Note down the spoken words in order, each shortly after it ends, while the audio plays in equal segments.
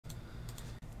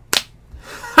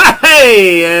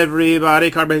Hey everybody,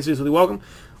 Card Base Studios, welcome.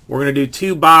 We're going to do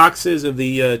 2 boxes of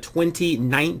the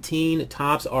 2019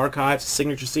 Topps Archives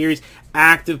Signature Series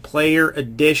Active Player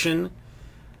Edition.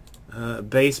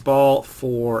 Baseball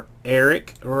for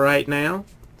Eric right now.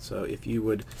 So if you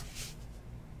would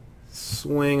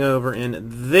swing over in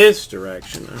this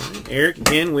direction. All right. Eric,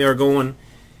 again, we are going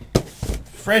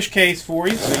fresh case for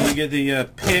you, so you get the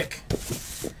pick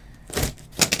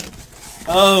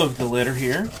of the litter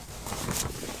here.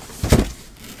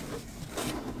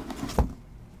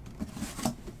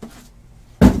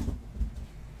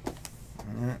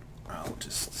 I'll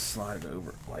just slide it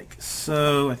over like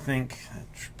so. I think that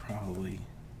should probably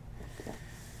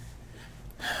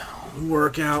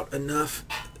work out enough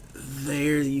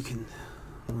there that you can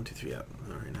 1, 2, 3 out.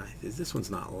 All right, nice. This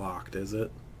one's not locked, is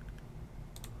it?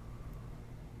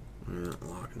 Not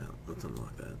locked now. Let's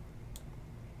unlock that.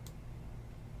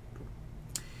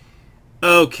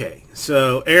 Okay,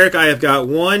 so Eric, I have got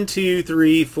 1, 2,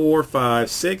 3, 4, 5,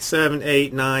 6, 7,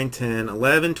 8, 9, 10,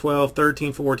 11, 12,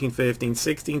 13, 14, 15,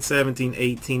 16, 17,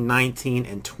 18, 19,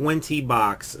 and 20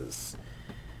 boxes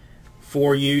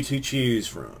for you to choose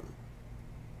from.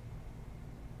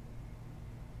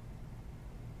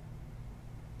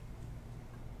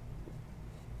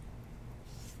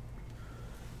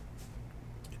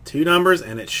 Two numbers,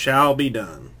 and it shall be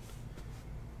done.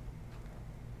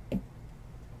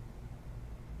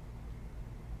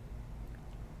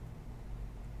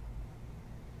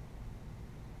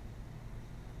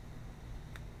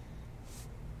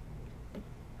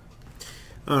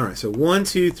 All right, so 1,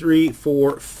 2, 3,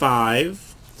 4,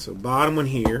 5. So bottom one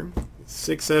here,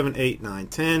 6, 7, 8, 9,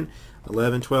 10,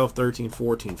 11, 12, 13,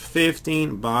 14,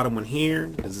 15. Bottom one here.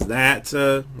 Does that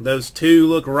those two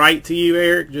look right to you,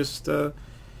 Eric? Just got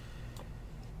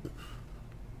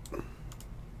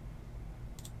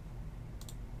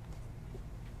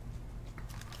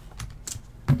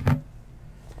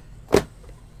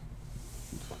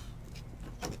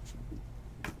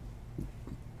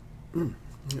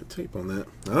tape on that.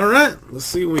 All right, let's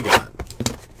see what we got.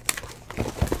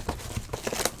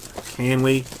 Can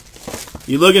we?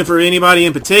 You looking for anybody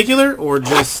in particular, or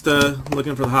just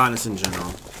looking for the hotness in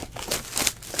general?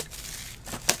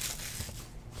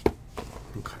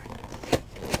 Okay.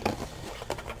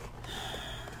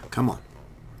 Come on.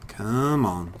 Come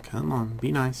on. Come on.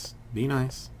 Be nice. Be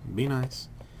nice. Be nice.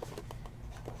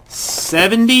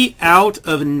 70 out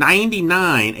of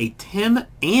 99, a Tim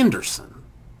Anderson.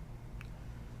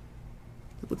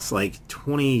 Looks like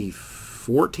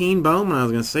 2014 Bowman. I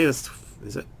was going to say, is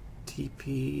that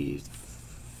TP?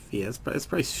 Yeah, it's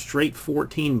probably straight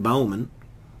 14 Bowman.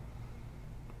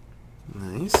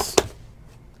 Nice.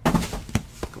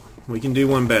 We can do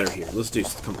one better here. Let's do.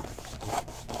 Come on.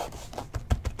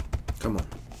 Come on.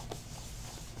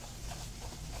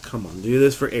 Come on. Do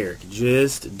this for Eric.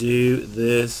 Just do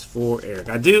this for Eric.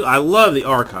 I love the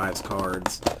Archives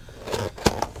cards.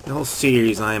 The whole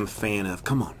series I am a fan of.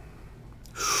 Come on.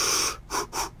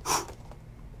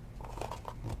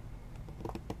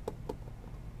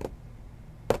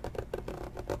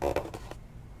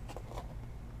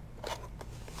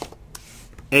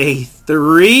 A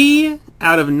 3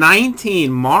 out of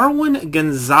 19, Marwin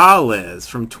Gonzalez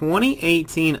from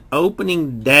 2018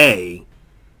 opening day,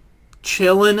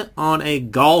 chilling on a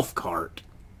golf cart.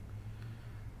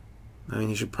 I mean,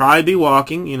 he should probably be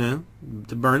walking, you know,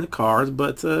 to burn the cards,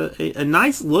 but a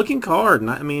nice looking card.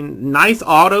 I mean, nice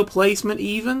auto placement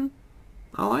even.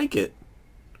 I like it.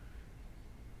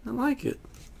 I like it.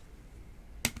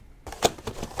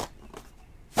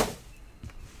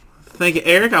 Thank you,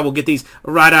 Eric. I will get these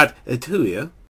right out to you.